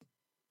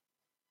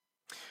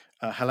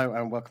Hello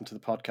and welcome to the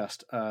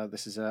podcast.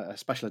 This is a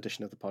special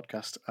edition of the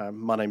podcast.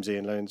 My name's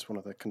Ian Lowndes, one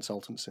of the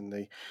consultants in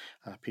the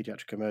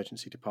Paediatric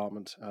Emergency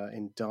Department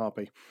in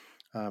Derby,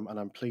 and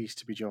I'm pleased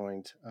to be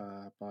joined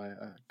by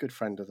a good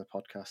friend of the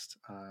podcast,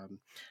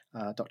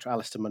 Dr.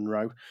 Alistair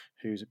Munro,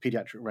 who's a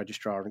Paediatric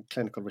Registrar and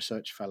Clinical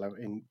Research Fellow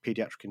in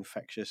Paediatric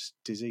Infectious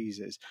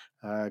Diseases.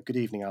 Good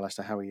evening,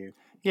 Alistair. How are you?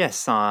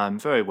 Yes, I'm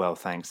very well,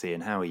 thanks, Ian.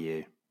 How are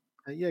you?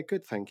 Yeah,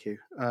 good, thank you.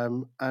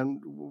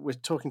 And we're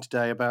talking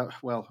today about,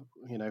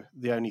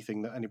 the only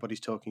thing that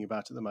anybody's talking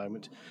about at the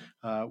moment,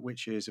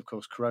 which is, of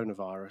course,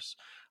 coronavirus.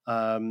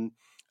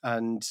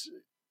 And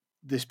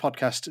this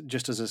podcast,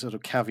 just as a sort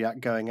of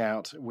caveat going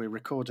out, we're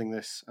recording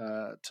this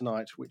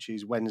tonight, which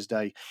is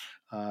Wednesday,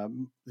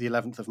 the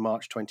 11th of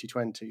March,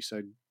 2020.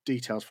 So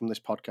details from this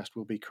podcast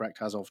will be correct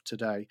as of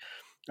today.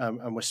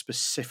 And we're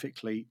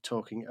specifically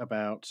talking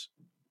about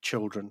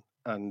children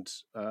and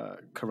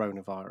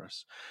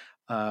coronavirus.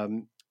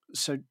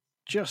 So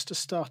just to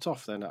start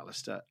off then,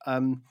 Alistair,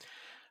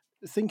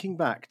 thinking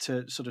back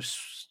to sort of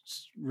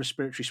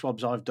respiratory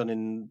swabs I've done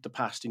in the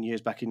past, in years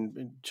back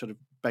in sort of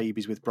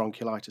babies with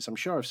bronchiolitis, I'm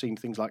sure I've seen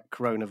things like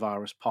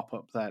coronavirus pop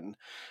up then,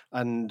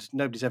 and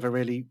nobody's ever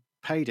really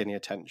paid any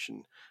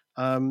attention.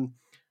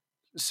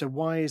 So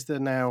why is there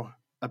now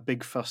a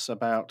big fuss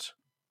about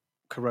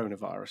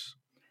coronavirus?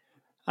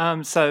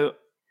 So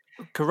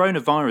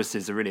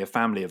coronaviruses are really a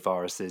family of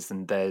viruses,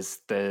 and there's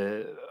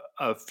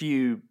a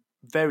few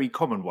very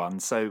common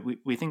ones. So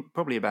we think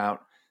probably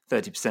about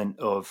 30%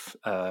 of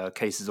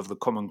cases of the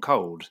common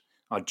cold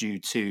are due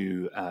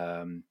to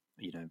a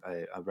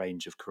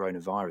range of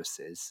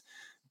coronaviruses.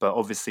 But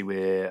obviously,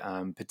 we're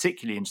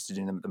particularly interested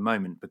in them at the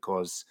moment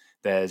because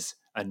there's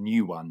a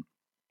new one.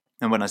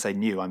 And when I say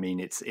new, I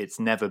mean it's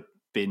never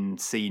been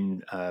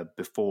seen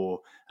before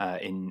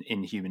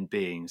in human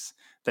beings.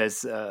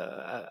 There's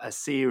a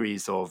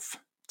series of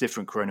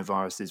different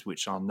coronaviruses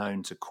which are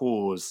known to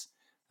cause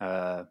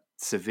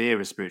severe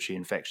respiratory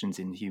infections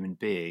in human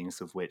beings,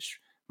 of which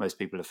most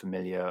people are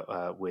familiar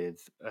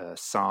with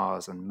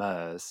SARS and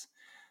MERS.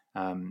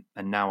 And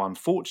now,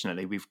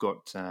 unfortunately, we've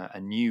got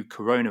a new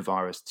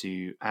coronavirus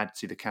to add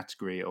to the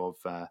category of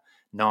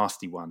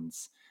nasty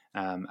ones.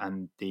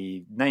 And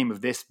the name of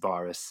this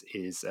virus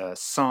is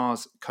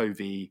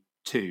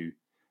SARS-CoV-2,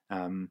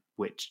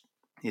 which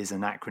is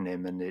an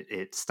acronym, and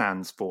it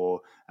stands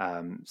for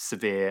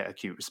Severe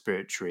Acute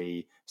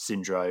Respiratory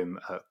Syndrome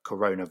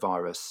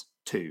Coronavirus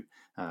 2.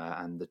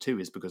 And the 2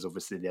 is because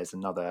obviously there's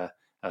another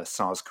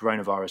SARS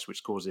coronavirus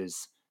which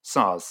causes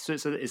SARS. So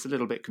it's a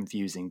little bit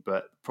confusing,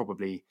 but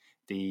probably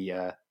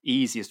the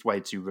easiest way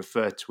to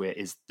refer to it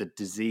is the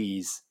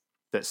disease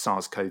that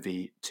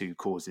SARS-CoV-2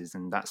 causes,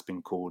 and that's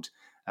been called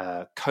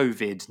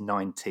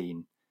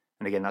COVID-19.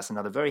 And again, that's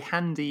another very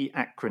handy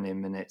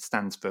acronym, and it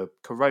stands for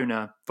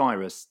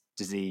Coronavirus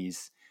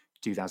Disease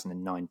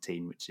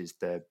 2019, which is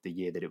the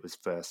year that it was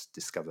first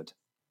discovered.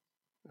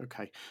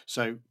 Okay,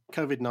 so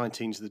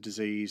COVID-19 is the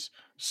disease,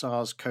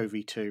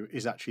 SARS-CoV-2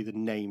 is actually the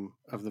name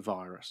of the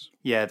virus.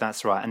 Yeah,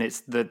 that's right. And it's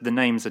the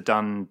names are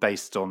done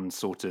based on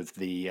sort of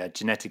the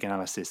genetic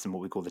analysis and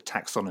what we call the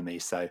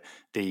taxonomy. So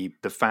the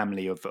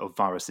family of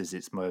viruses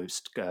it's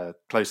most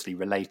closely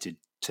related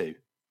to.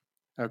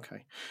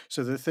 Okay,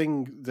 so the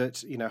thing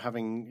that,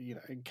 having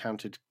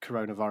encountered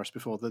coronavirus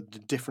before, the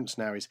difference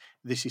now is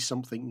this is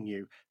something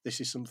new. This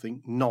is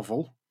something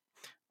novel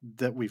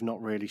that we've not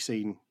really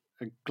seen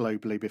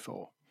globally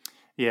before.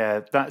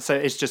 Yeah, so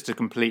it's just a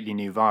completely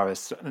new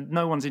virus.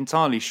 No one's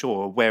entirely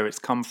sure where it's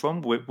come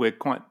from. We're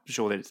quite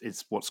sure that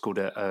it's what's called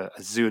a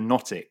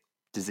zoonotic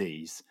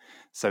disease.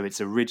 So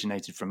it's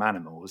originated from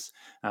animals.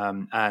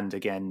 And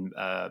again,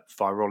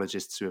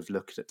 virologists who have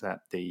looked at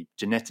the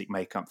genetic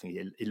makeup,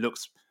 it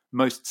looks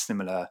most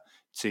similar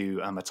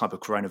to a type of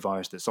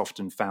coronavirus that's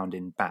often found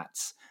in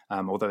bats,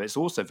 although it's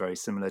also very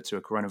similar to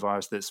a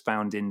coronavirus that's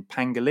found in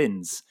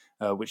pangolins,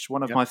 which is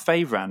one of my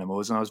favourite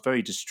animals. And I was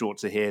very distraught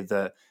to hear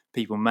that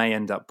people may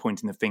end up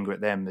pointing the finger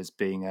at them as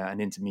being an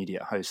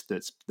intermediate host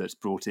that's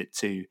brought it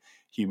to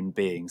human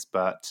beings.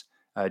 But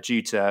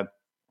due to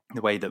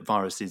the way that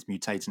viruses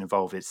mutate and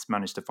evolve, it's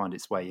managed to find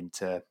its way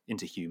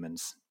into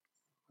humans.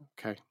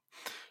 Okay,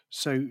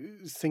 so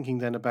thinking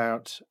then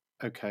about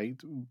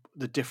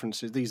the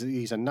differences.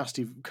 These are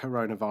nasty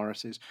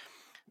coronaviruses.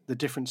 The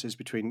differences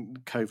between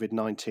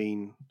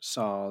COVID-19,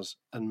 SARS,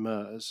 and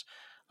MERS.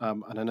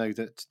 And I know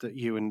that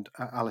you and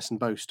Alison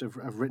Boast have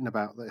written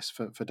about this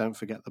for Don't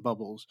Forget the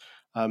Bubbles.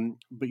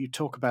 But you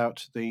talk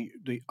about the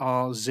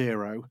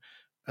R0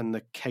 and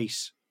the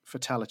case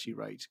fatality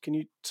rate. Can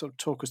you sort of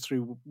talk us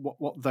through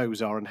what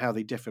those are and how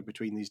they differ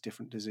between these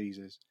different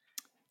diseases?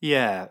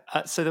 Yeah.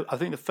 So I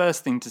think the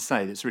first thing to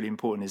say that's really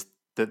important is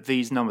that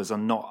these numbers are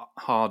not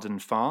hard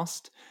and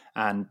fast,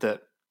 and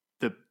that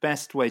the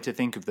best way to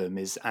think of them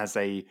is as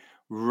a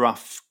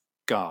rough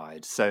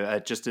guide. So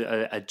just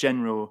a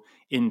general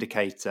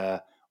indicator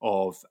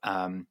of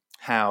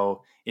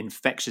how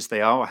infectious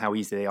they are or how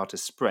easy they are to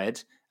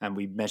spread. And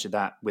we measure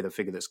that with a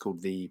figure that's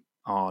called the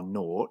R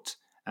naught.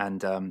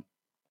 And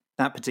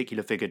That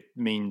particular figure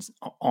means,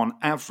 on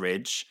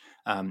average,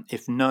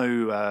 if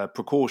no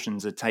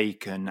precautions are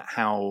taken,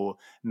 how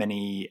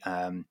many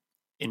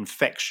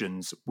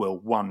infections will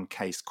one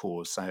case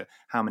cause? So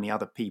how many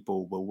other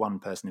people will one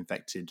person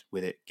infected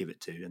with it give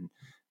it to? And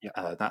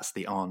that's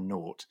the R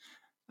naught.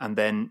 And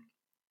then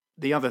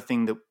the other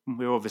thing that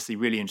we're obviously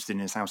really interested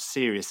in is how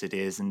serious it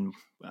is. And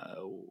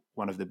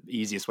one of the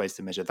easiest ways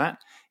to measure that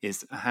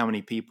is how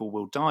many people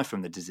will die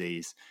from the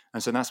disease.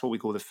 And so that's what we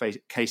call the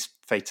case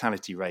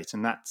fatality rate.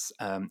 And that's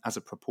as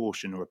a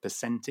proportion or a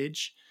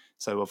percentage.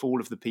 So of all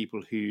of the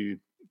people who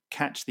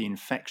catch the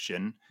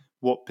infection,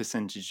 what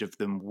percentage of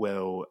them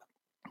will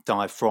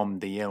die from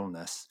the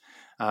illness?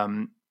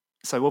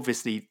 So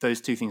obviously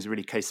those two things are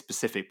really case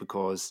specific,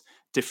 because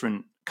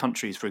different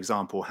countries, for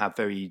example, have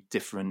very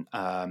different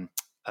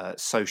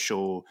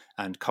social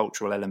and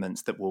cultural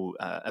elements that will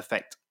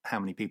affect how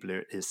many people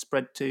it is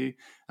spread to.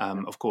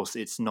 Of course,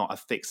 it's not a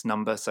fixed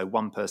number. So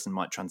one person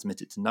might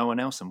transmit it to no one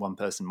else, and one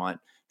person might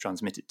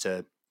transmit it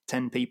to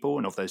 10 people.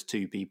 And of those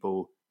 2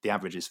 people, the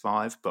average is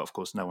 5. But of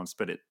course, no one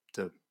spread it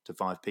to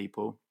 5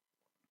 people.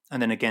 And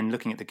then again,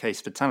 looking at the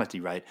case fatality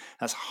rate,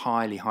 that's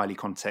highly, highly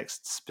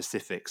context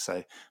specific.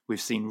 So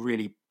we've seen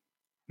really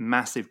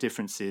massive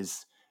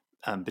differences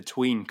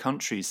between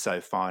countries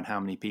so far and how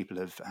many people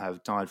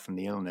have died from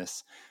the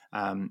illness.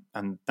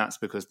 And that's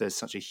because there's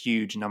such a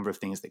huge number of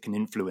things that can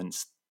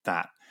influence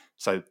that.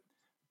 So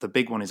the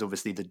big one is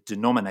obviously the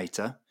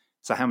denominator.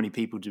 So how many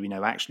people do we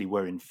know actually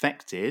were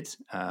infected?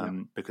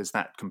 Because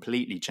that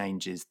completely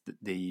changes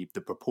the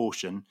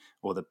proportion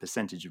or the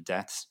percentage of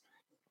deaths.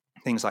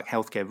 Things like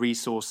healthcare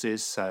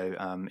resources. So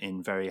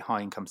in very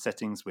high income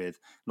settings with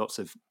lots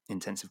of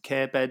intensive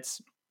care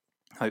beds,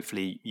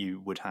 hopefully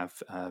you would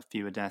have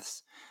fewer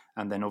deaths.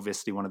 And then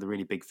obviously one of the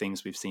really big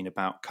things we've seen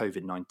about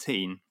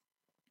COVID-19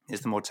 is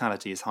the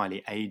mortality is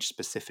highly age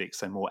specific.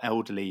 So more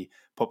elderly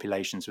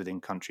populations within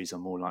countries are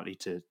more likely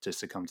to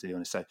succumb to the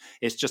illness. So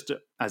it's just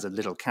as a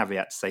little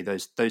caveat to say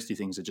those 2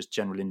 things are just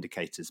general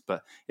indicators.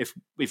 But if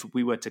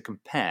we were to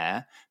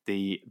compare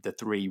the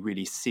 3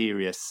 really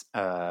serious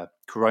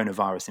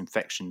coronavirus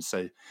infections,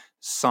 so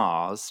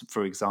SARS,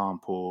 for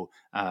example,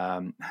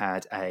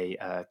 had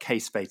a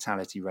case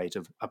fatality rate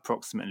of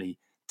approximately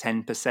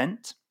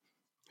 10%.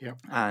 Yeah.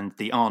 And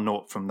the R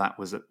naught from that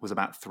was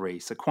about 3,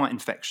 so quite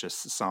infectious,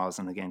 SARS,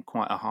 and again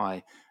quite a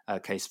high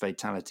case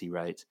fatality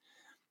rate.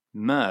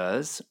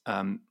 MERS,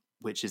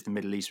 which is the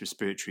Middle East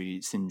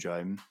Respiratory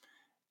Syndrome,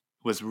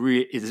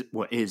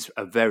 is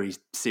a very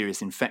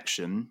serious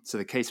infection. So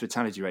the case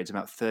fatality rate is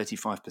about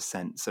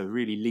 35%, so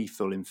really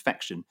lethal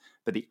infection.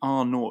 But the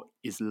R naught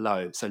is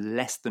low, so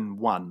less than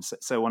 1.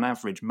 So on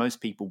average, most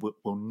people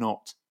will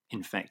not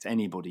infect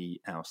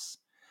anybody else.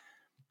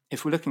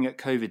 If we're looking at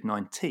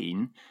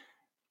COVID-19,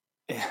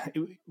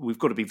 we've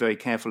got to be very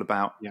careful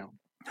about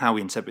how we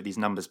interpret these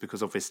numbers,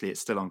 because obviously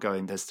it's still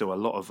ongoing. There's still a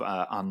lot of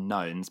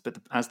unknowns. But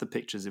as the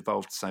picture's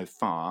evolved so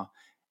far,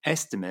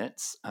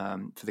 estimates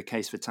for the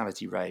case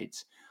fatality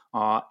rate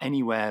are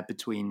anywhere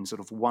between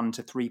sort of 1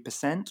 to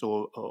 3%,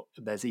 or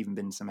there's even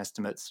been some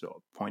estimates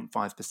of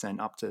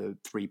 0.5% up to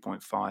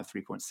 3.5,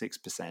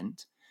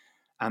 3.6%.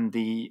 And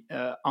the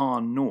R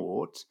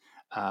naught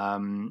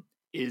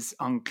is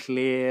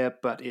unclear,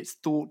 but it's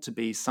thought to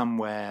be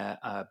somewhere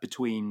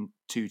between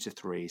 2 to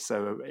 3.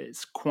 So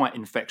it's quite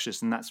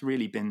infectious, and that's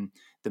really been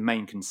the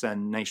main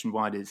concern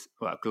nationwide,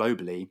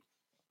 globally,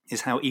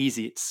 is how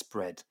easy it's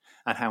spread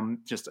and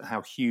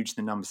how huge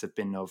the numbers have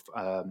been of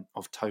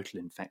total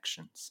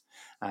infections.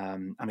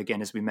 And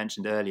again, as we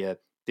mentioned earlier,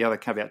 the other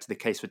caveat to the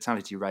case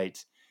fatality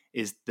rate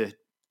is the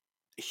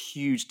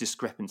huge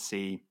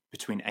discrepancy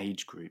between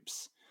age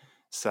groups.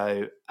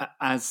 So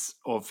as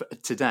of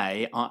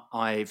today,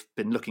 I've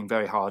been looking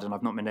very hard, and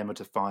I've not been able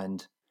to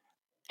find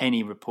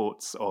any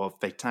reports of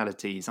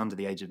fatalities under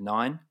the age of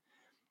 9.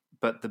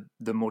 But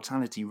the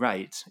mortality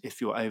rate,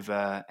 if you're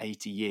over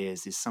 80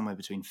 years, is somewhere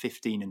between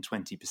 15 and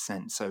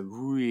 20%. So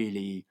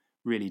really,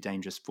 really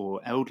dangerous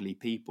for elderly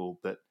people.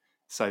 But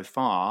so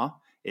far,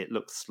 it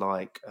looks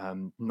like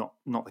not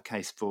the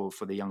case for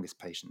the youngest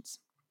patients.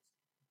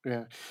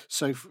 Yeah.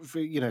 So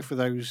for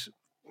those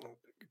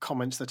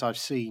comments that I've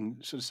seen,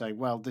 sort of say,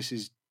 well, this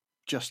is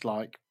just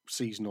like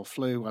seasonal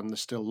flu, and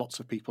there's still lots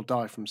of people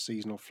die from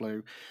seasonal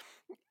flu.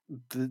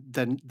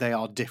 Then they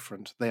are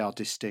different. They are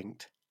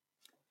distinct.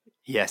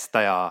 Yes,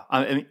 they are.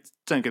 I mean,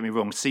 don't get me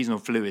wrong. Seasonal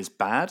flu is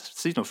bad.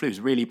 Seasonal flu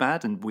is really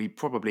bad, and we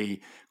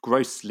probably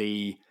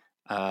grossly,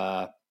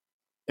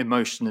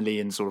 emotionally,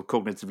 and sort of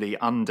cognitively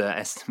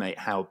underestimate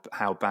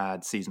how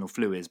bad seasonal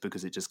flu is,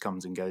 because it just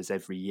comes and goes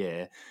every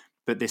year.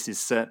 But this is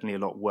certainly a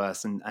lot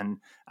worse, and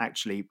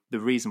actually the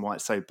reason why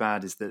it's so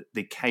bad is that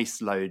the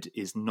caseload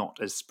is not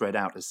as spread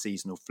out as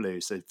seasonal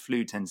flu. So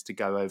flu tends to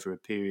go over a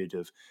period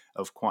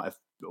of quite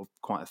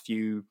a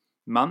few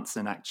months,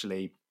 and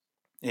actually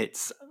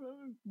it's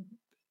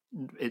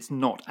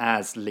not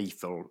as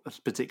lethal,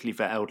 particularly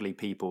for elderly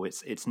people.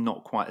 It's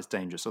not quite as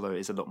dangerous, although it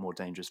is a lot more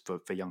dangerous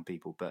for young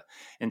people. But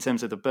in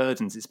terms of the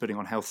burdens it's putting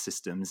on health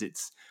systems,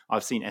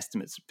 I've seen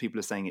estimates. People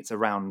are saying it's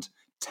around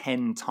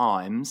 10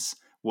 times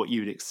what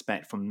you would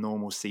expect from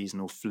normal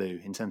seasonal flu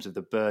in terms of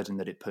the burden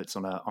that it puts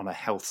on a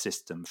health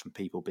system from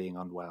people being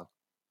unwell.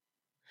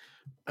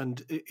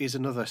 And is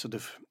another sort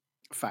of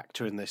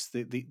factor in this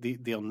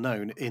the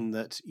unknown, in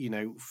that,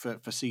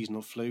 for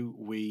seasonal flu,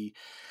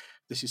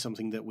 this is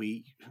something that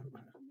we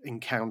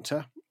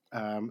encounter.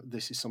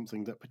 This is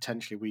something that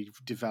potentially we've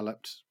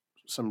developed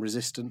some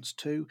resistance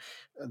to.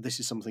 This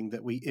is something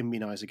that we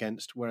immunize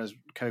against, whereas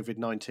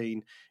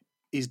COVID-19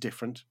 is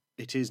different.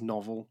 It is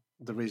novel.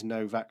 There is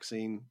no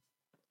vaccine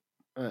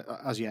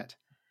as yet.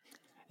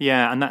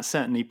 Yeah, and that's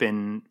certainly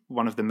been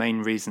one of the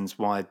main reasons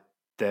why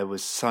there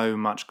was so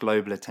much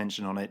global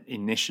attention on it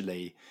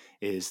initially,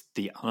 is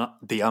the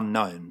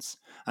unknowns,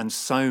 and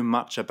so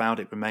much about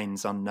it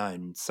remains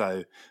unknown.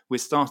 So we're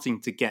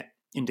starting to get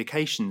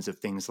indications of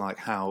things like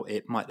how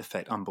it might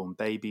affect unborn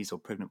babies or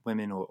pregnant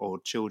women or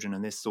children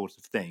and this sort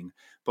of thing.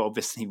 But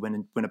obviously,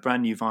 when a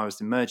brand new virus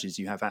emerges,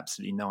 you have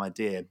absolutely no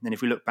idea. And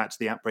if we look back to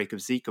the outbreak of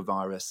Zika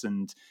virus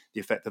and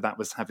the effect that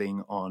was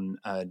having on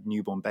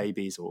newborn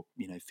babies, or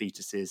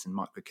fetuses and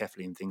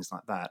microcephaly and things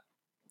like that,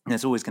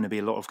 there's always going to be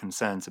a lot of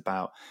concerns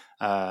about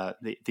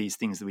these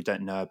things that we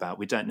don't know about.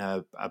 We don't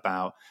know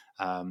about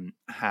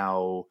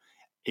how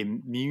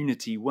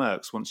immunity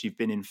works once you've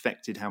been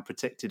infected. How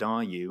protected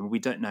are you? And we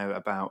don't know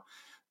about,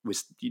 we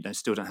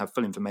still don't have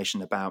full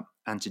information about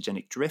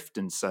antigenic drift,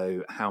 and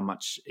so how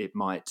much it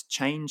might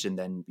change. And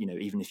then,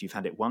 even if you've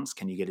had it once,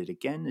 can you get it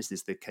again? Is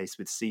this the case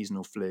with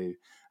seasonal flu?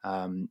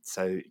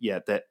 So yeah,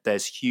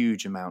 there's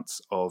huge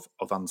amounts of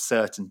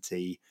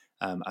uncertainty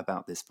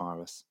about this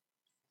virus.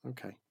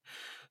 Okay.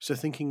 So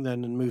thinking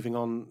then and moving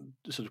on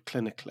sort of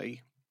clinically,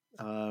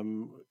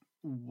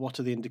 what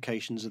are the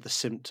indications of the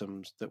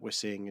symptoms that we're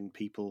seeing in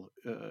people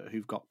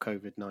who've got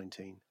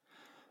COVID-19?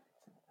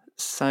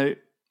 So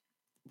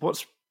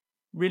what's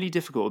really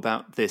difficult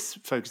about this,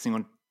 focusing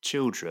on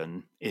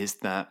children, is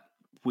that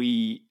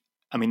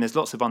there's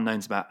lots of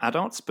unknowns about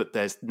adults, but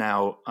there's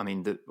now,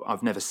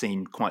 I've never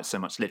seen quite so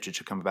much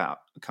literature come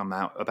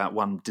out about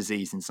one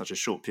disease in such a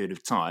short period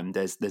of time.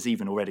 There's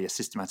even already a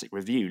systematic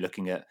review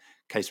looking at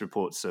case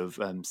reports of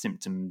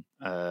symptom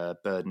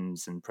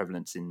burdens and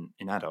prevalence in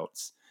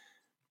adults.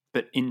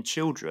 But in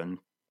children,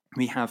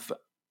 we have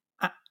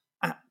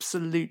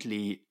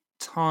absolutely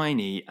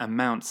tiny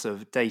amounts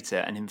of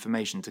data and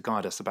information to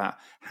guide us about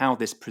how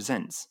this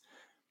presents.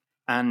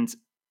 And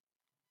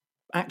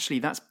actually,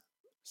 that's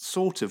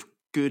sort of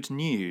good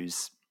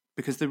news,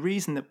 because the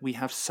reason that we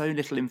have so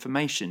little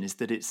information is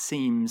that it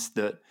seems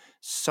that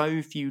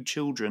so few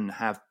children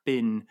have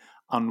been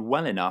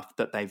unwell enough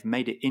that they've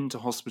made it into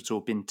hospital,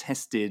 been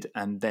tested,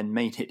 and then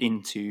made it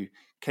into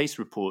case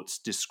reports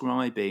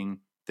describing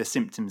the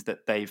symptoms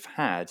that they've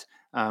had.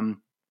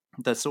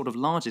 The sort of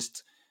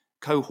largest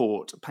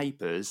cohort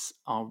papers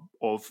are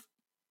of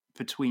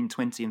between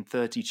 20 and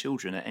 30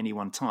 children at any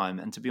one time.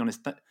 And to be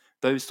honest,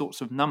 those sorts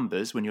of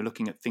numbers, when you're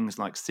looking at things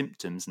like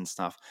symptoms and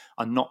stuff,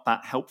 are not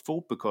that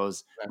helpful,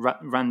 because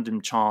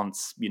random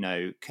chance,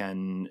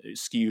 can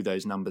skew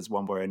those numbers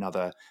one way or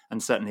another.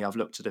 And certainly I've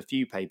looked at a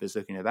few papers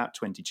looking at about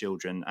 20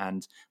 children,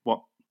 and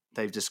what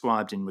they've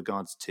described in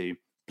regards to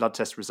blood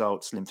test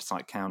results,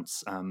 lymphocyte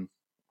counts,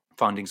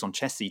 findings on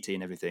chest CT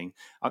and everything,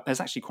 there's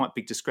actually quite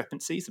big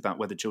discrepancies about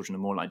whether children are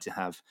more likely to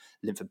have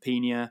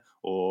lymphopenia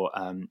or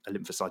a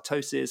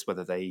lymphocytosis,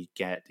 whether they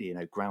get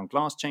ground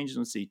glass changes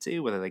on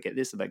CT, whether they get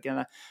this or they get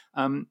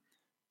that.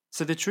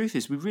 So the truth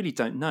is, we really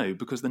don't know,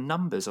 because the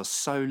numbers are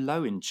so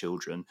low in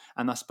children.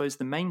 And I suppose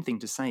the main thing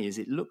to say is,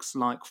 it looks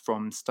like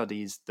from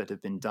studies that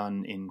have been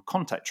done in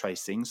contact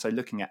tracing, so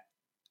looking at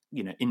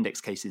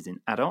index cases in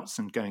adults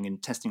and going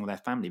and testing all their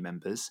family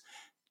members,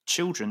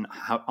 children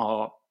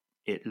are,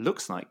 it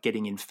looks like,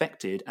 getting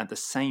infected at the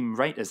same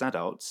rate as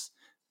adults,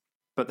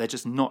 but they're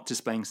just not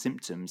displaying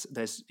symptoms.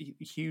 There's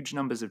huge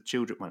numbers of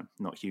children, well,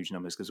 not huge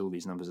numbers because all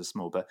these numbers are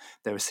small, but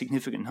there are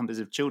significant numbers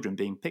of children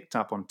being picked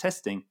up on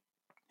testing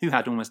who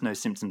had almost no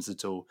symptoms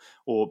at all,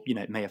 or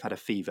may have had a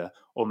fever,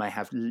 or may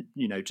have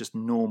just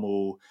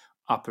normal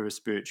upper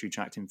respiratory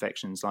tract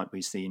infections like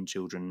we see in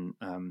children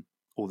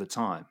all the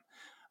time.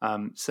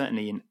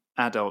 Certainly in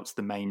adults,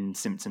 the main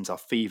symptoms are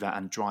fever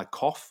and dry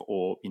cough,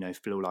 or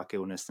flu-like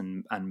illness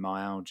and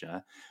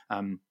myalgia.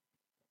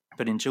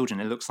 But in children,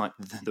 it looks like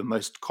the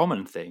most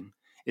common thing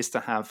is to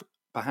have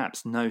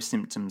perhaps no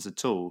symptoms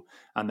at all,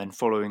 and then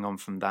following on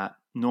from that,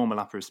 normal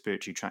upper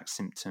respiratory tract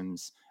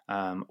symptoms.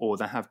 Or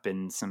there have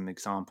been some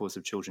examples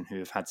of children who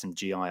have had some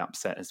GI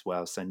upset as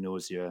well, so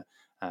nausea,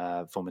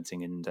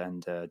 vomiting,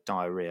 and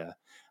diarrhea.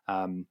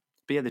 But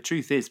yeah, the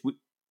truth is,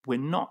 we're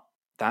not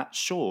that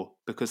sure,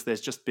 because there's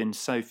just been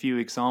so few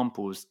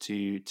examples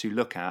to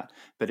look at.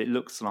 But it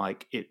looks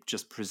like it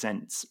just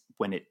presents,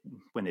 when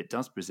it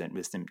does present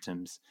with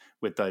symptoms,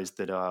 with those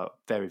that are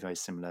very, very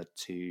similar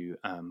to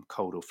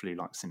cold or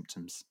flu-like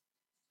symptoms.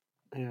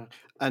 Yeah,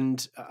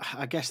 and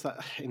I guess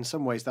that in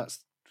some ways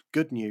that's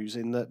good news,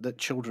 in that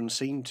children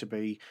seem to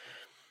be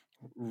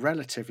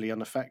relatively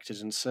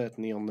unaffected, and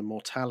certainly on the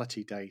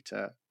mortality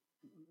data,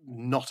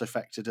 not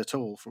affected at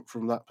all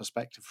from that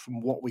perspective,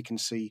 from what we can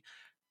see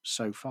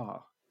so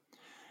far.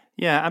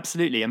 Yeah,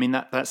 absolutely. I mean,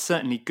 that's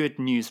certainly good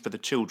news for the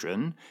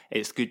children.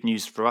 It's good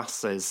news for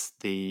us as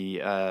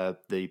the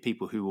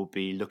people who will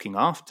be looking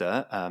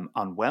after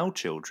unwell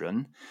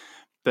children.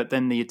 But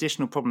then the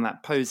additional problem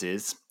that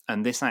poses,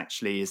 and this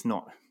actually is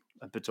not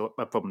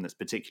a problem that's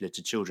particular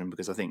to children,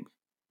 because I think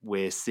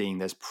we're seeing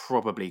there's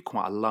probably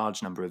quite a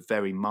large number of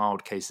very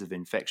mild cases of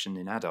infection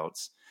in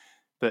adults.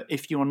 But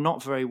if you're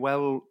not very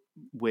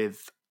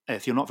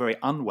if you're not very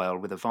unwell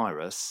with a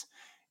virus,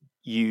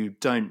 you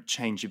don't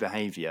change your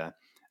behavior.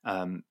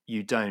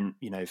 You don't,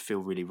 feel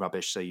really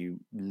rubbish, so you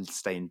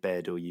stay in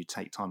bed, or you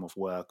take time off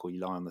work, or you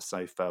lie on the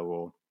sofa,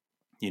 or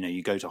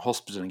you go to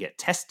hospital and get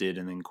tested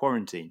and then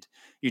quarantined.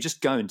 You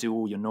just go and do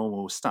all your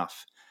normal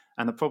stuff.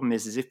 And the problem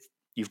is if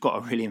you've got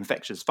a really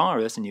infectious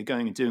virus and you're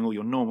going and doing all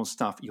your normal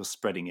stuff, you're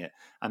spreading it.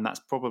 And that's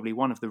probably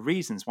one of the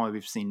reasons why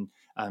we've seen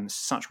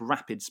such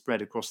rapid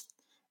spread across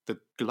the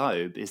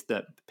globe, is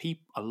that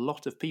a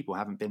lot of people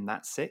haven't been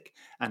that sick.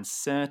 And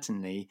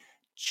certainly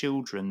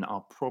children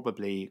are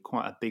probably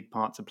quite a big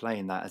part to play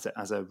in that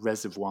as a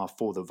reservoir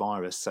for the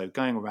virus. So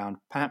going around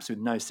perhaps with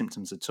no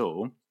symptoms at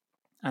all,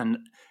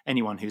 and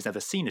anyone who's ever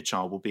seen a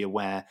child will be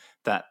aware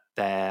that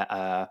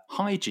their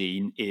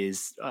hygiene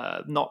is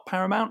not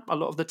paramount a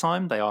lot of the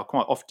time. They are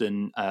quite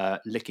often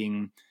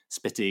licking,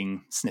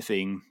 spitting,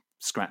 sniffing,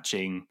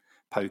 scratching,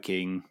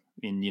 poking,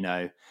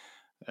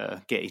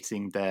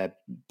 getting their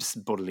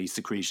bodily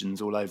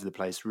secretions all over the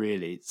place,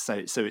 really.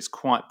 So it's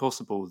quite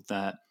possible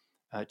that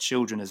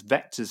children, as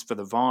vectors for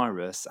the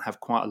virus, have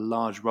quite a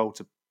large role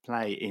to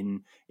play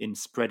in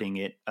spreading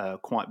it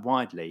quite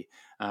widely.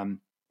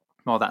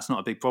 While that's not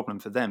a big problem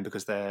for them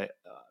because they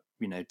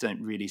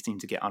don't really seem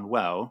to get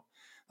unwell,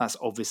 that's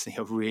obviously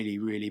a really,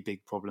 really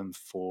big problem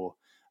for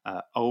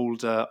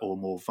older or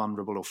more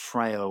vulnerable or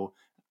frail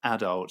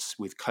adults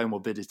with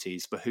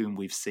comorbidities, for whom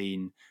we've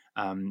seen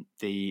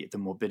the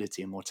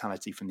morbidity and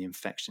mortality from the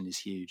infection is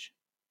huge.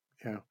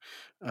 Yeah,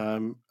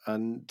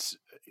 and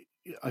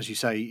as you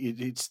say,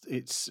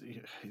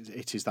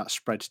 it is that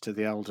spread to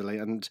the elderly,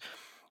 and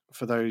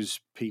for those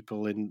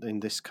people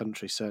in this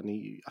country,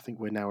 certainly, I think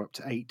we're now up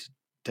to 8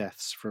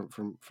 deaths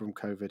from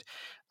COVID.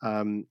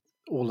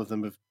 All of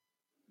them have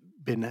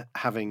been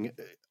having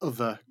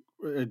other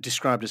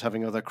described as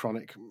having other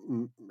chronic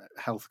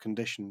health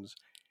conditions.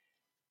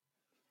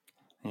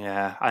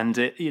 Yeah, and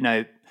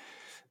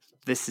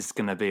this is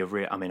going to be a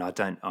real. I mean, I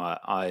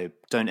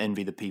don't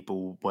envy the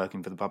people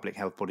working for the public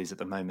health bodies at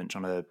the moment,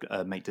 trying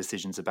to make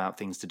decisions about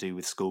things to do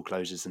with school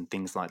closures and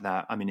things like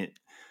that. I mean,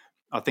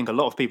 I think a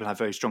lot of people have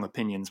very strong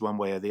opinions one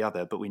way or the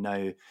other, but we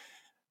know,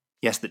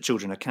 yes, that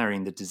children are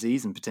carrying the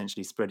disease and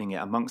potentially spreading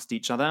it amongst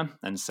each other.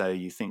 And so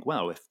you think,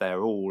 well, if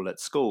they're all at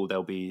school,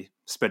 they'll be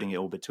spreading it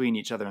all between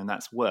each other, and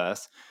that's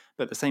worse.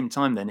 But at the same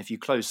time, then, if you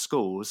close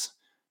schools,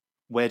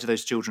 where do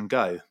those children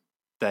go?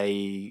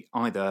 They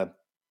either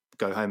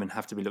go home and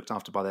have to be looked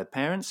after by their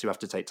parents, who have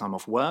to take time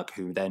off work,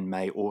 who then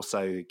may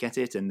also get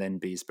it and then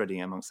be spreading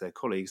it amongst their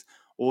colleagues,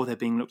 or they're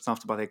being looked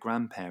after by their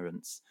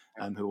grandparents,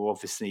 who are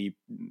obviously,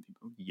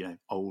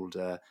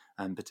 older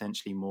and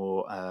potentially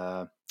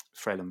more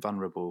frail and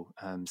vulnerable.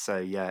 So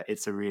yeah,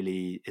 it's a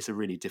really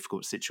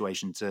difficult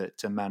situation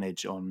to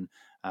manage on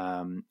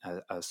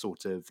a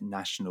sort of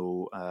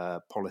national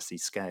policy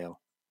scale.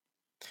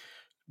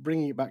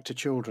 Bringing it back to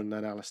children,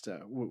 then,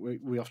 Alistair,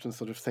 we often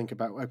sort of think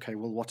about, okay,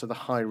 well, what are the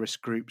high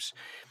risk groups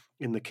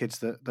in the kids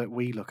that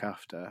we look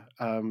after?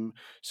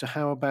 So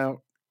how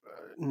about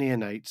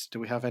neonates?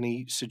 Do we have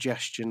any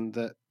suggestion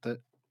that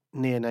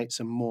neonates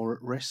are more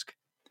at risk?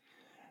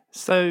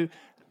 So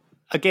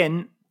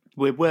again,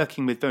 we're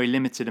working with very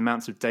limited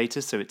amounts of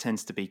data, so it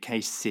tends to be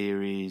case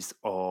series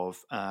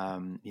of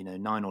 9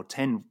 or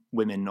 10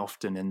 women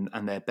often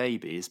and their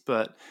babies.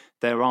 But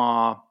there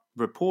are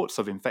reports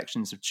of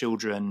infections of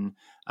children,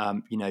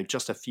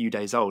 just a few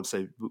days old.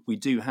 So we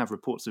do have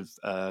reports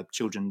of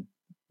children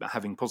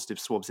having positive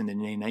swabs in the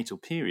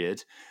neonatal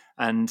period,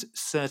 and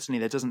certainly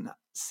there doesn't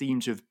seem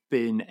to have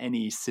been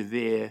any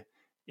severe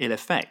ill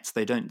effects.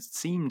 They don't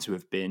seem to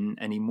have been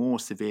any more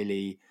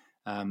severely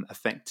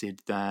affected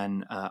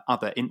than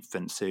other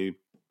infants who,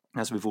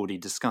 as we've already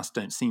discussed,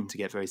 don't seem to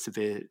get very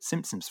severe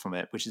symptoms from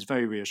it, which is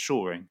very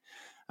reassuring.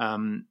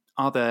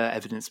 Other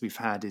evidence we've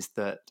had is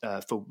that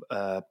for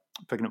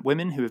pregnant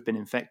women who have been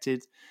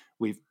infected,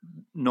 we've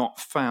not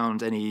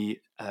found any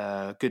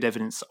good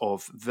evidence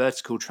of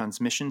vertical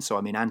transmission. So,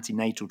 I mean,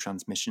 antenatal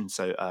transmission.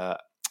 So,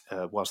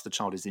 whilst the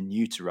child is in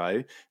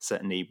utero,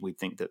 certainly we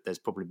think that there's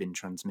probably been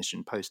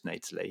transmission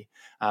postnatally.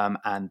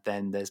 And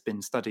then there's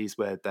been studies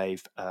where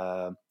they've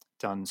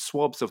done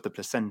swabs of the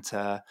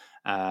placenta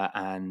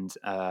and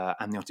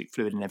amniotic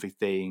fluid and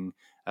everything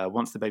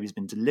once the baby's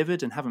been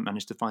delivered, and haven't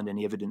managed to find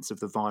any evidence of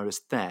the virus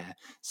there.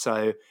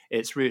 So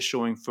it's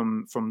reassuring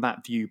from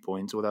that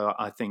viewpoint, although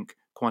I think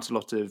quite a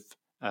lot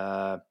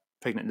of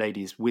pregnant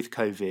ladies with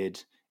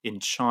COVID in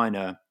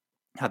China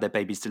had their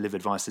babies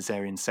delivered via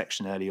cesarean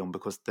section early on,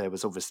 because there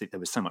was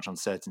so much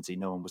uncertainty.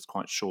 No one was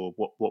quite sure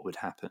what would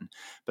happen.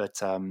 But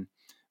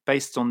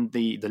based on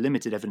the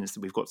limited evidence that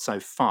we've got so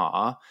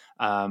far,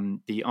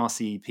 the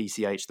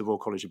RCPCH, the Royal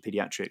College of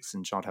Paediatrics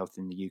and Child Health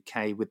in the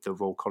UK, with the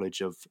Royal College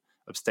of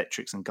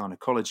Obstetrics and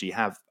Gynecology,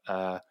 have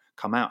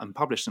come out and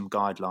published some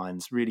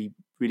guidelines, really,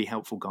 really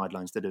helpful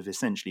guidelines that have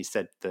essentially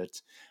said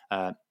that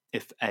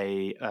if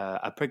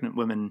a pregnant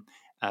woman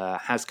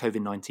has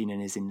COVID-19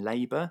 and is in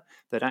labour,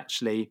 that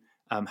actually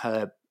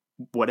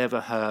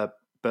whatever her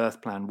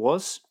birth plan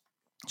was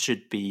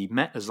should be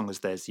met as long as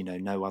there's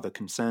no other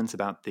concerns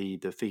about the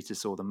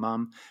fetus or the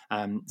mum.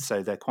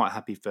 So they're quite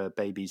happy for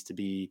babies to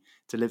be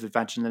delivered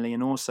vaginally,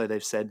 and also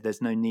they've said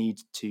there's no need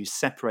to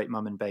separate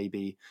mum and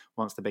baby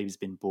once the baby's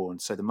been born.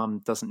 So the mum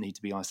doesn't need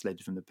to be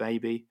isolated from the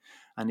baby,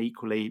 and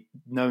equally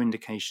no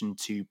indication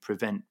to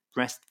prevent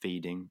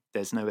breastfeeding.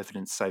 There's no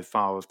evidence so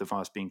far of the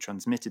virus being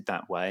transmitted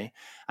that way,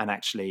 and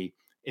actually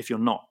if you're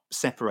not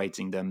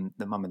separating them,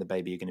 the mum and the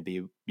baby are going to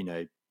be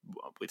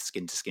with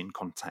skin-to-skin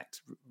contact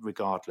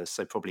regardless,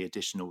 so probably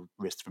additional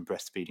risk from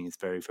breastfeeding is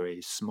very,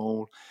 very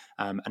small.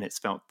 And it's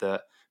felt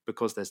that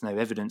because there's no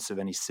evidence of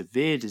any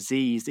severe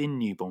disease in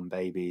newborn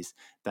babies,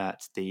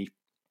 that the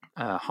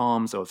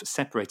harms of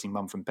separating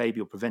mum from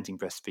baby or preventing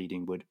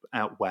breastfeeding would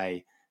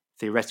outweigh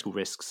theoretical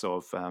risks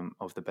of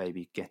the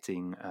baby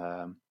getting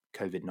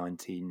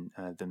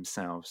COVID-19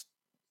 themselves.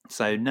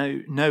 So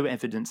no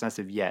evidence as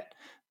of yet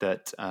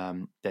that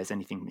there's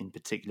anything in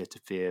particular to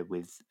fear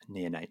with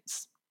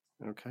neonates.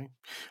 Okay,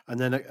 and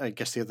then I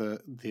guess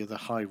the other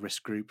high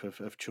risk group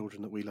of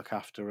children that we look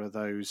after are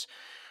those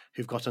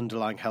who've got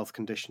underlying health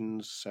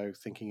conditions. So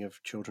thinking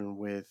of children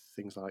with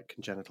things like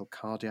congenital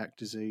cardiac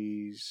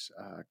disease,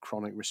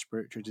 chronic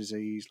respiratory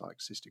disease like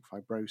cystic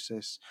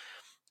fibrosis,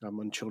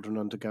 and children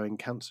undergoing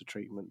cancer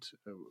treatment.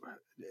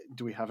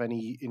 Do we have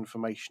any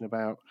information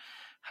about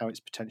how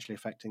it's potentially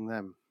affecting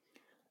them?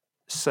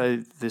 So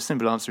the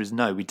simple answer is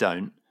no, we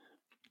don't.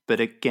 But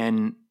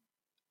again,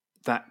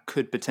 that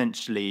could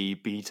potentially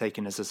be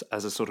taken as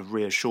a sort of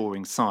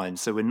reassuring sign.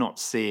 So we're not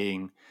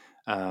seeing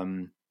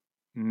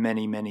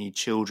many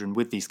children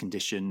with these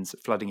conditions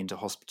flooding into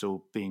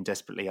hospital, being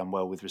desperately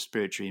unwell with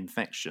respiratory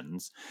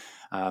infections.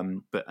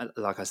 But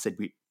like I said,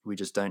 we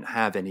just don't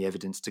have any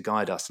evidence to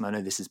guide us. And I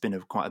know this has been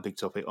quite a big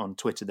topic on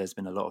Twitter. There's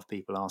been a lot of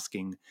people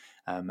asking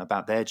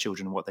about their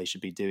children, what they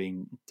should be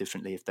doing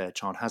differently if their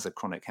child has a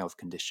chronic health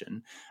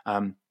condition.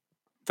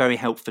 Very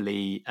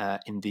helpfully,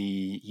 in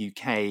the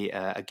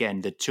UK, again,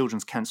 the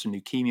Children's Cancer and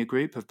Leukemia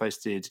Group have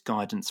posted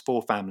guidance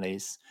for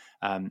families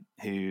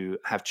who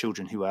have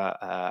children who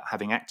are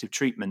having active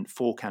treatment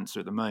for cancer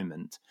at the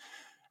moment.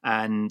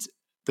 And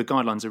the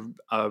guidelines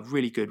are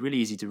really good, really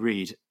easy to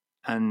read.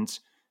 And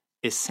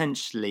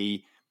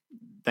essentially,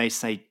 they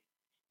say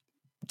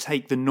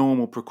take the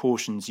normal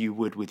precautions you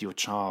would with your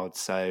child.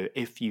 So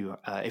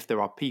if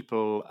there are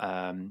people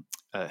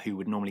who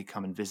would normally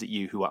come and visit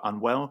you who are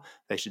unwell,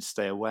 they should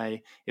stay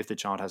away. If the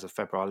child has a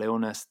febrile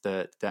illness,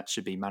 that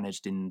should be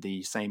managed in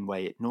the same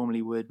way it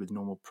normally would, with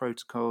normal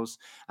protocols.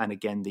 And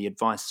again, the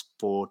advice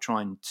for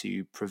trying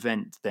to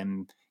prevent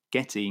them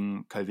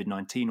getting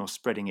COVID-19 or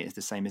spreading it is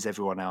the same as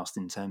everyone else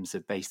in terms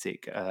of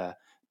basic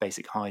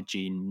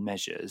hygiene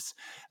measures.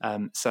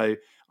 So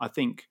I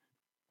think,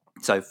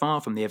 so far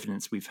from the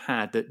evidence we've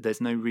had, that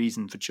there's no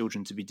reason for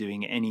children to be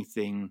doing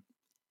anything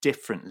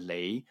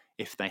differently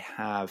if they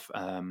have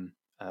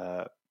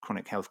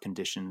chronic health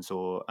conditions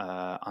or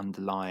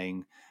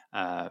underlying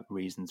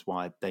reasons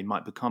why they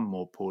might become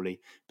more poorly,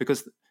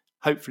 because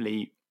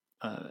hopefully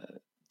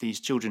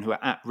these children who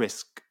are at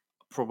risk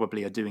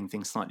probably are doing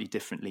things slightly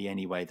differently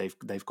anyway.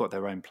 They've got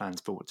their own plans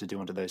for what to do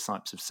under those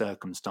types of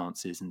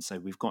circumstances, and so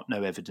we've got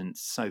no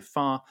evidence so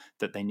far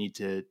that they need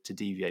to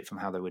deviate from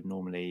how they would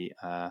normally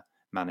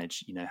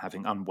manage,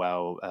 having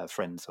unwell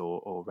friends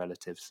or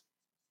relatives.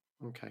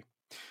 Okay,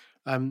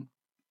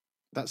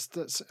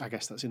 that's I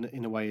guess that's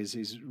in a way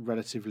is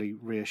relatively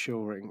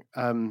reassuring.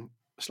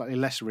 Slightly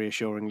less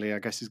reassuringly, I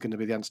guess, is going to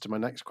be the answer to my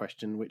next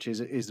question, which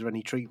is there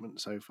any treatment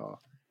so far?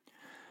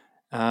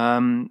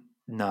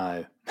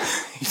 No.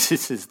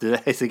 This is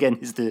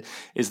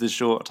the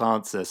short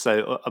answer.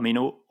 So I mean,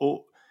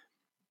 all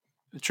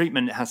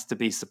treatment has to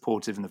be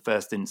supportive in the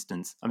first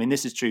instance. I mean,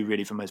 this is true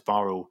really for most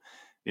viral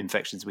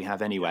infections we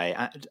have anyway.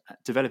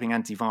 Developing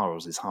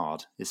antivirals is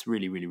hard. It's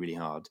really, really, really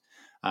hard.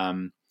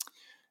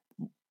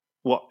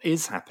 What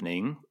is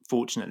happening,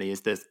 fortunately,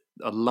 is there's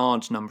a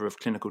large number of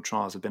clinical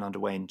trials have been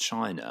underway in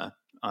China.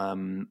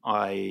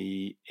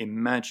 I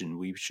imagine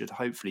we should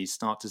hopefully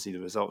start to see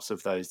the results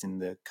of those in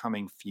the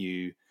coming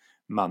few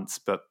months,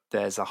 but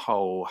there's a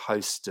whole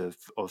host of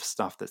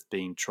stuff that's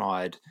being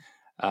tried.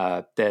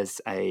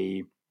 There's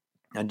a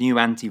new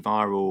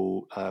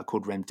antiviral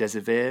called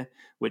remdesivir,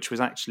 which was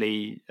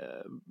actually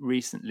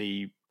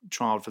recently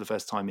trialed for the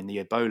first time in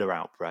the Ebola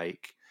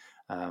outbreak.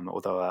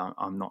 Although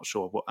I'm not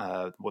sure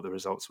what the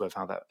results were of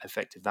how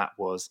effective that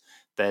was.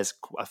 There's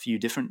a few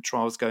different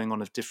trials going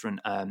on of different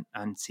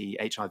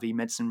anti-HIV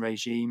medicine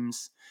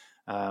regimes.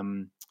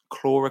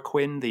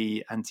 Chloroquine,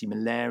 the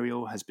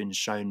anti-malarial, has been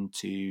shown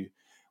to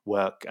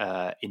work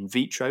in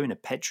vitro in a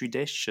petri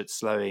dish at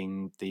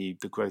slowing the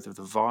growth of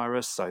the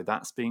virus. So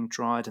that's being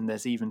tried. And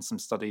there's even some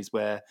studies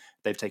where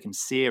they've taken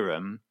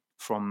serum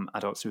from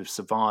adults who have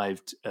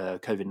survived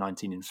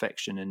COVID-19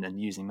 infection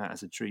and using that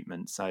as a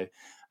treatment. So,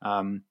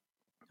 I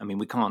mean,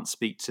 we can't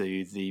speak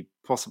to the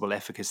possible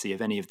efficacy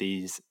of any of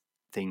these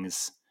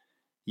things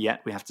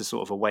yet. We have to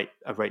sort of await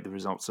the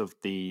results of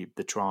the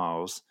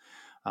trials.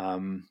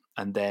 And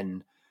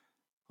then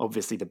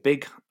obviously the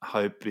big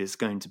hope is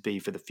going to be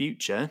for the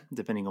future,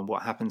 depending on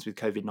what happens with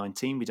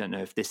COVID-19. We don't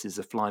know if this is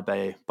a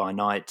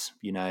fly-by-night,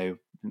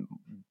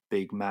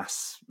 big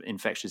mass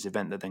infectious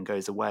event that then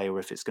goes away, or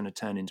if it's going to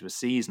turn into a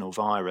seasonal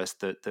virus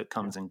that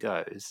comes and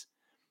goes.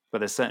 But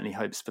there's certainly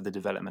hopes for the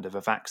development of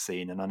a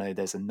vaccine. And I know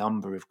there's a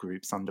number of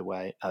groups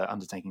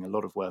undertaking a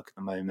lot of work at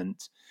the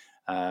moment.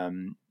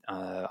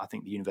 I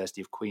think the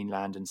University of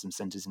Queensland and some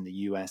centres in the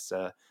US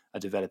are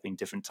developing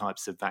different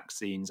types of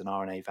vaccines, an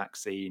RNA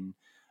vaccine,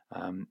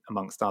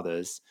 amongst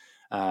others,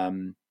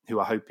 who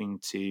are hoping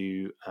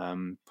to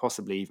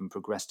possibly even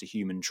progress to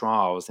human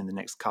trials in the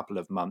next couple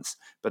of months.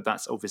 But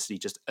that's obviously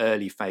just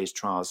early phase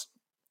trials.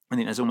 I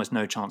think there's almost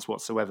no chance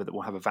whatsoever that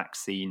we'll have a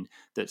vaccine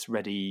that's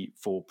ready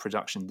for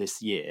production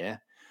this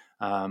year.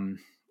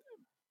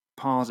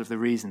 Part of the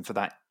reason for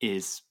that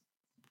is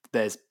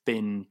there's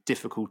been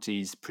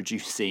difficulties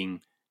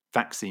producing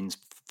vaccines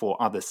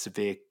for other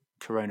severe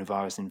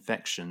coronavirus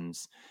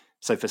infections.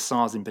 So for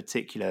SARS in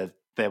particular,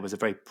 there was a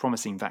very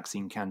promising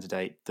vaccine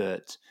candidate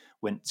that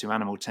went to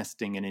animal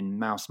testing, and in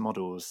mouse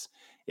models,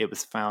 it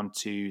was found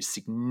to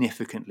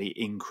significantly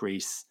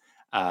increase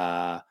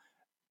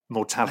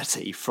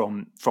mortality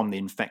from the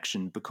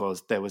infection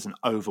because there was an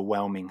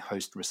overwhelming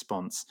host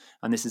response.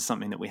 And this is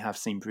something that we have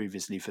seen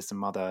previously for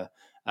some other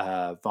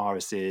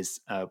viruses.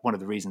 One of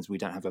the reasons we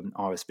don't have an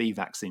RSV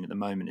vaccine at the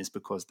moment is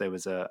because there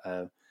was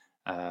a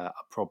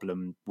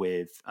problem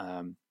with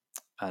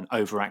an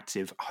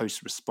overactive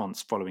host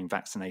response following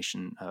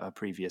vaccination, a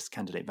previous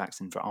candidate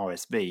vaccine for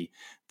RSV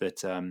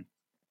that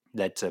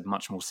led to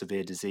much more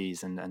severe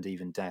disease and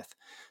even death.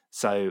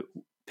 So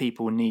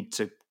people need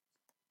to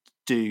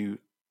do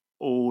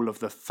all of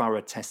the thorough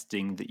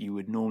testing that you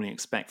would normally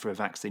expect for a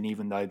vaccine,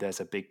 even though there's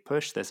a big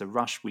push, there's a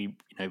rush. We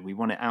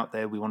want it out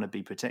there. We want to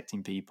be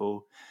protecting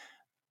people.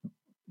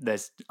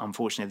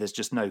 Unfortunately, there's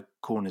just no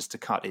corners to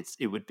cut.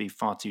 It would be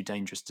far too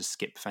dangerous to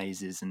skip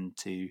phases and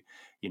to,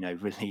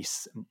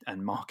 release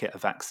and market a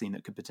vaccine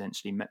that could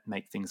potentially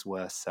make things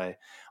worse. So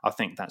I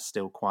think that's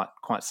still quite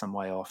some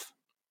way off.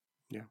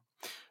 Yeah.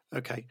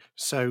 Okay.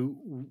 So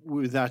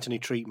without any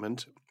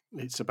treatment,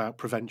 it's about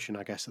prevention,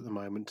 I guess, at the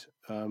moment.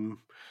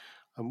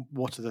 And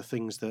what are the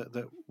things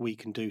that we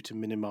can do to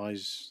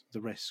minimise the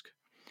risk?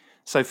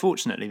 So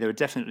fortunately, there are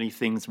definitely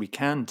things we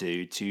can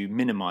do to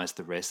minimise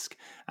the risk.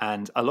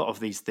 And a lot of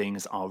these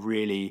things are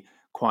really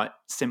quite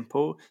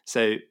simple.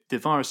 So the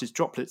virus is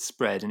droplet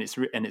spread, and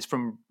it's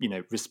from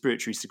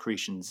respiratory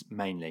secretions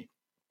mainly.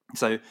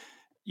 So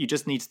you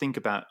just need to think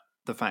about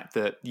the fact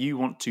that you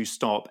want to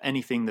stop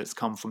anything that's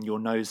come from your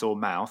nose or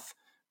mouth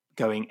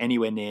going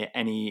anywhere near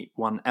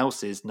anyone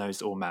else's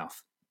nose or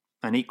mouth.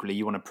 And equally,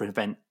 you want to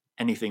prevent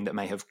anything that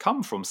may have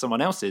come from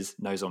someone else's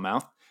nose or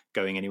mouth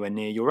going anywhere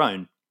near your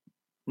own.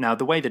 Now,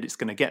 the way that it's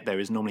going to get there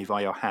is normally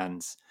via your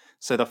hands.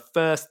 So the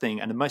first thing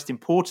and the most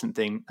important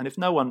thing, and if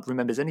no one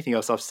remembers anything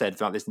else I've said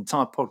throughout this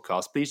entire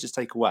podcast, please just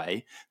take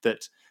away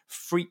that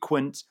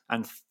frequent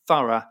and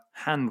thorough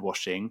hand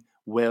washing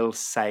will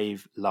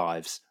save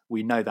lives.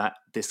 We know that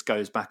this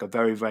goes back a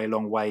very, very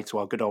long way to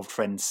our good old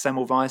friend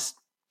Semmelweis,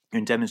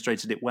 who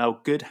demonstrated it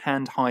well. Good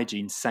hand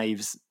hygiene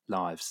saves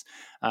lives.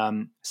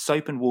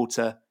 Soap and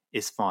water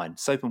is fine.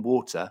 Soap and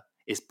water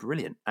is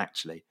brilliant,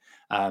 actually.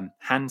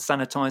 Hand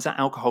sanitizer,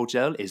 alcohol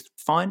gel is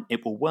fine.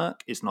 It will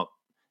work. It's not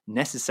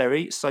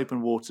necessary. Soap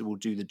and water will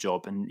do the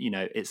job. And,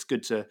 it's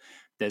good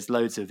there's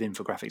loads of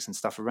infographics and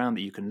stuff around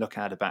that you can look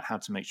at about how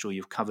to make sure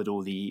you've covered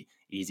all the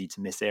easy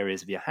to miss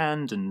areas of your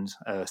hand, and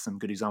some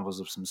good examples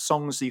of some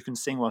songs that you can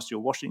sing whilst you're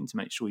washing to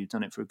make sure you've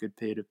done it for a good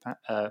period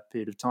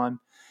of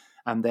time.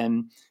 And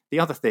then the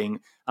other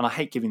thing, and I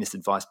hate giving this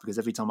advice because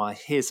every time I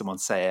hear someone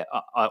say it,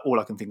 all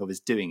I can think of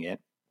is doing it,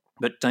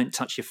 but don't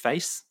touch your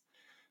face.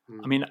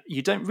 I mean,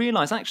 you don't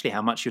realise actually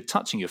how much you're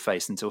touching your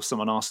face until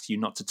someone asks you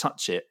not to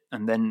touch it.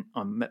 And then,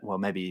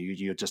 maybe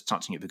you're just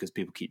touching it because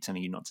people keep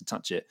telling you not to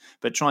touch it.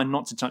 But try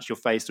not to touch your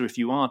face, or if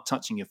you are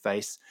touching your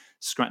face,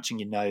 scratching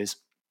your nose,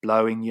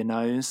 blowing your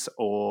nose,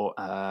 or,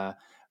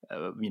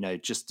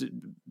 just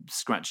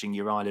scratching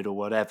your eyelid or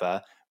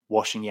whatever,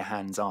 washing your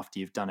hands after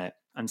you've done it.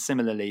 And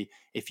similarly,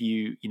 if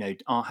you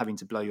are having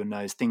to blow your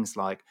nose, things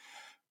like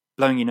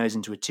blowing your nose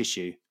into a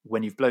tissue.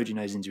 When you've blown your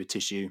nose into a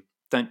tissue,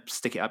 don't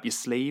stick it up your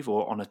sleeve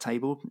or on a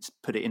table.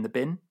 Just put it in the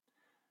bin.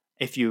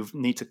 If you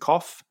need to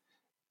cough,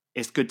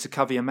 it's good to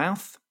cover your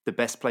mouth. The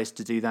best place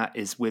to do that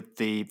is with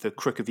the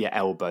crook of your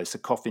elbow. So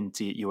cough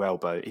into your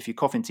elbow. If you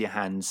cough into your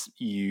hands,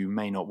 you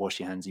may not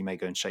wash your hands. You may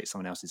go and shake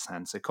someone else's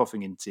hand. So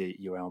coughing into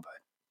your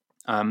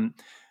elbow.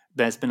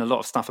 There's been a lot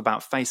of stuff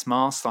about face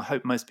masks. I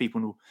hope most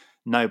people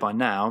know by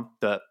now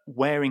that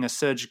wearing a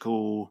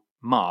surgical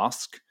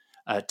mask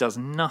does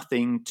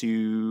nothing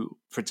to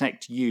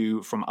protect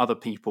you from other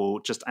people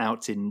just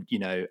out in,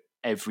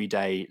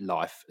 everyday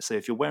life. So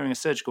if you're wearing a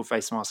surgical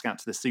face mask out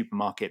to the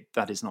supermarket,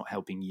 that is not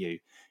helping you.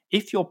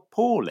 If you're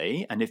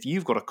poorly and if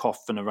you've got a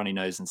cough and a runny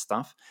nose and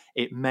stuff,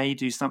 it may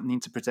do something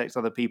to protect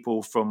other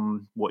people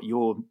from what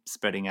you're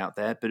spreading out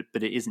there,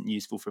 but it isn't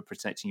useful for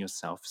protecting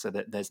yourself. So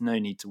that there's no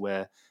need to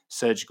wear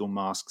surgical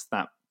masks.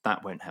 That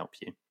won't help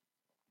you.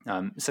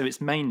 So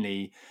it's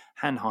mainly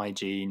hand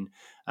hygiene,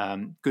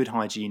 good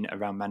hygiene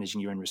around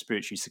managing your own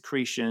respiratory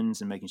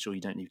secretions and making sure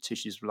you don't leave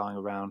tissues lying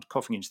around,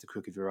 coughing into the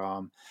crook of your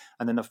arm.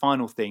 And then the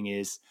final thing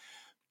is,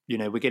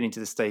 we're getting to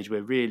the stage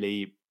where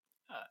really,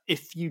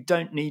 if you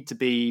don't need to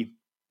be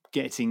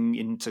getting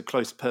into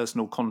close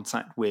personal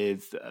contact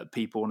with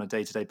people on a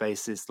day-to-day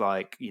basis,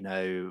 like,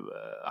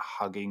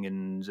 hugging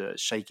and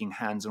shaking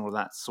hands and all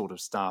that sort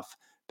of stuff,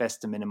 best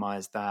to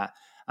minimize that.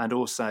 And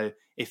also,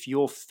 if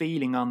you're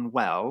feeling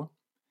unwell,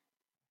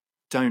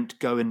 don't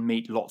go and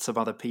meet lots of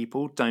other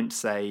people. Don't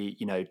say,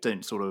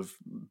 don't sort of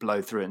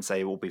blow through it and say,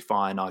 it will be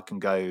fine. I can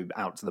go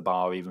out to the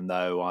bar, even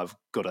though I've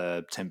got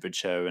a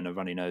temperature and a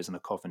runny nose and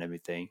a cough and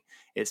everything.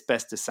 It's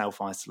best to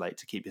self-isolate,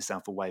 to keep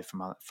yourself away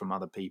from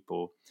other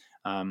people.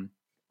 And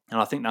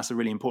I think that's a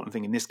really important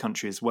thing in this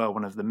country as well.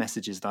 One of the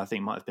messages that I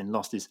think might have been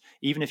lost is,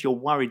 even if you're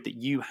worried that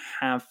you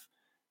have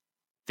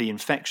the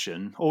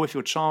infection, or if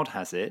your child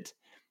has it,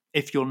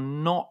 if you're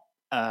not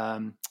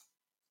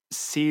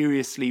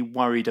seriously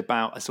worried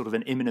about a sort of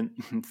an imminent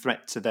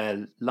threat to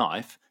their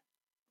life,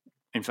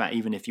 in fact,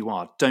 even if you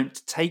are,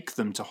 don't take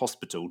them to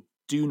hospital.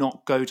 Do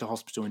not go to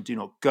hospital and do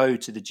not go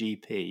to the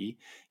GP.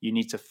 You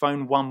need to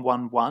phone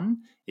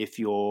 111 if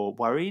you're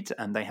worried,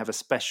 and they have a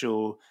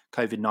special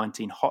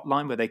COVID-19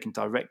 hotline where they can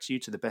direct you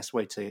to the best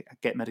way to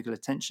get medical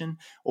attention.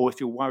 Or if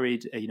you're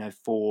worried,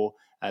 for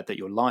that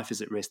your life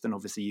is at risk, then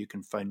obviously you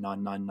can phone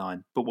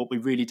 999. But what we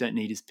really don't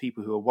need is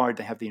people who are worried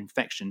they have the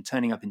infection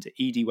turning up into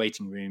ED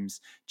waiting rooms,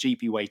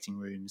 GP waiting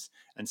rooms,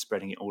 and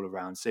spreading it all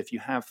around. So if you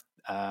have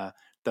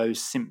those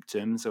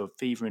symptoms of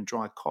fever and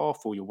dry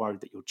cough, or you're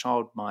worried that your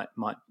child might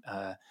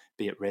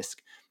be at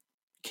risk,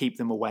 keep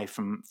them away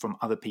from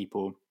other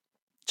people.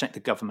 Check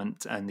the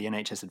government and the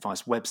NHS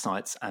advice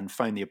websites and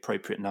phone the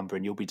appropriate number,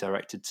 and you'll be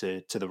directed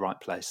to the right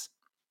place.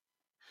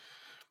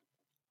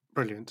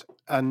 Brilliant.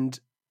 And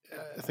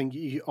I think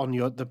on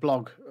the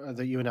blog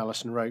that you and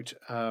Alison wrote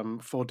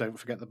for Don't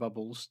Forget the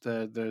Bubbles,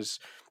 there's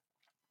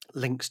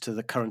links to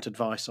the current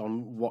advice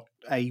on what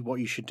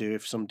you should do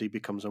if somebody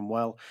becomes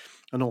unwell,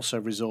 and also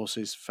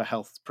resources for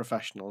health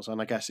professionals.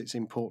 And I guess it's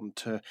important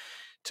to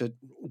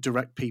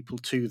direct people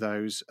to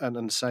those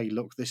and say,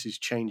 look, this is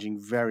changing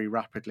very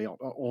rapidly,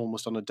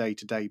 almost on a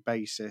day-to-day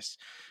basis,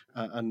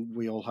 and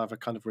we all have a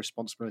kind of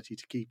responsibility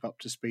to keep up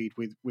to speed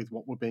with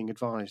what we're being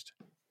advised.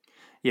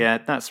 Yeah,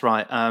 that's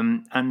right.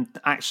 And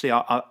actually,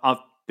 I've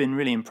been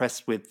really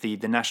impressed with the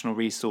national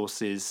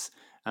resources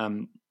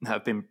that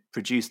have been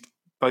produced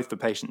both for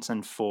patients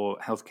and for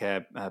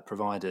healthcare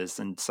providers.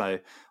 And so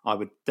I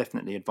would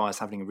definitely advise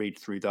having a read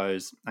through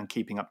those and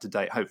keeping up to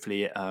date,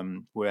 hopefully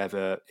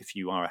wherever, if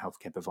you are a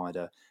healthcare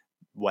provider,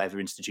 whatever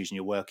institution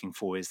you're working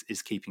for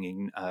is keeping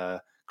in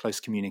close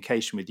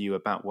communication with you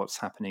about what's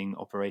happening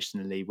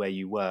operationally where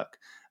you work.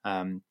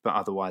 But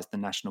otherwise, the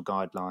national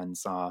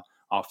guidelines are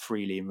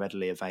freely and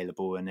readily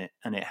available, and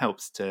it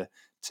helps to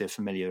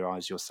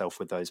familiarize yourself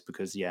with those,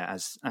 because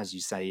as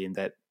you say, in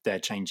that they're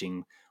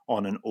changing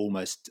on an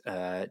almost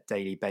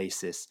daily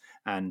basis.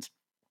 And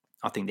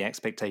I think the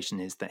expectation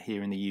is that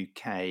here in the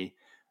UK,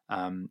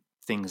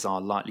 things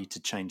are likely to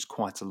change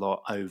quite a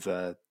lot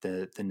over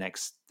the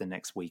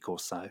next week or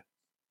so.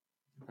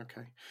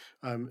 Okay.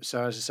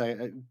 So as I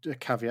say, a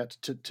caveat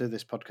to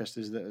this podcast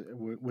is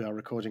that we are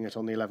recording it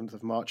on the 11th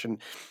of March,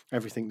 and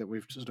everything that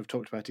we've sort of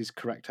talked about is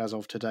correct as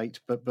of to date,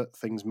 but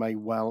things may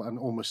well and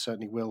almost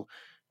certainly will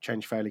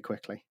change fairly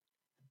quickly.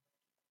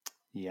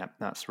 Yeah,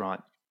 that's right.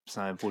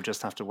 So we'll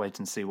just have to wait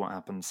and see what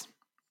happens.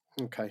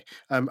 Okay.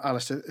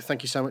 Alistair,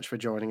 thank you so much for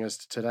joining us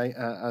today,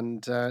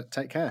 and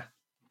take care.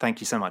 Thank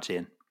you so much,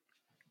 Ian.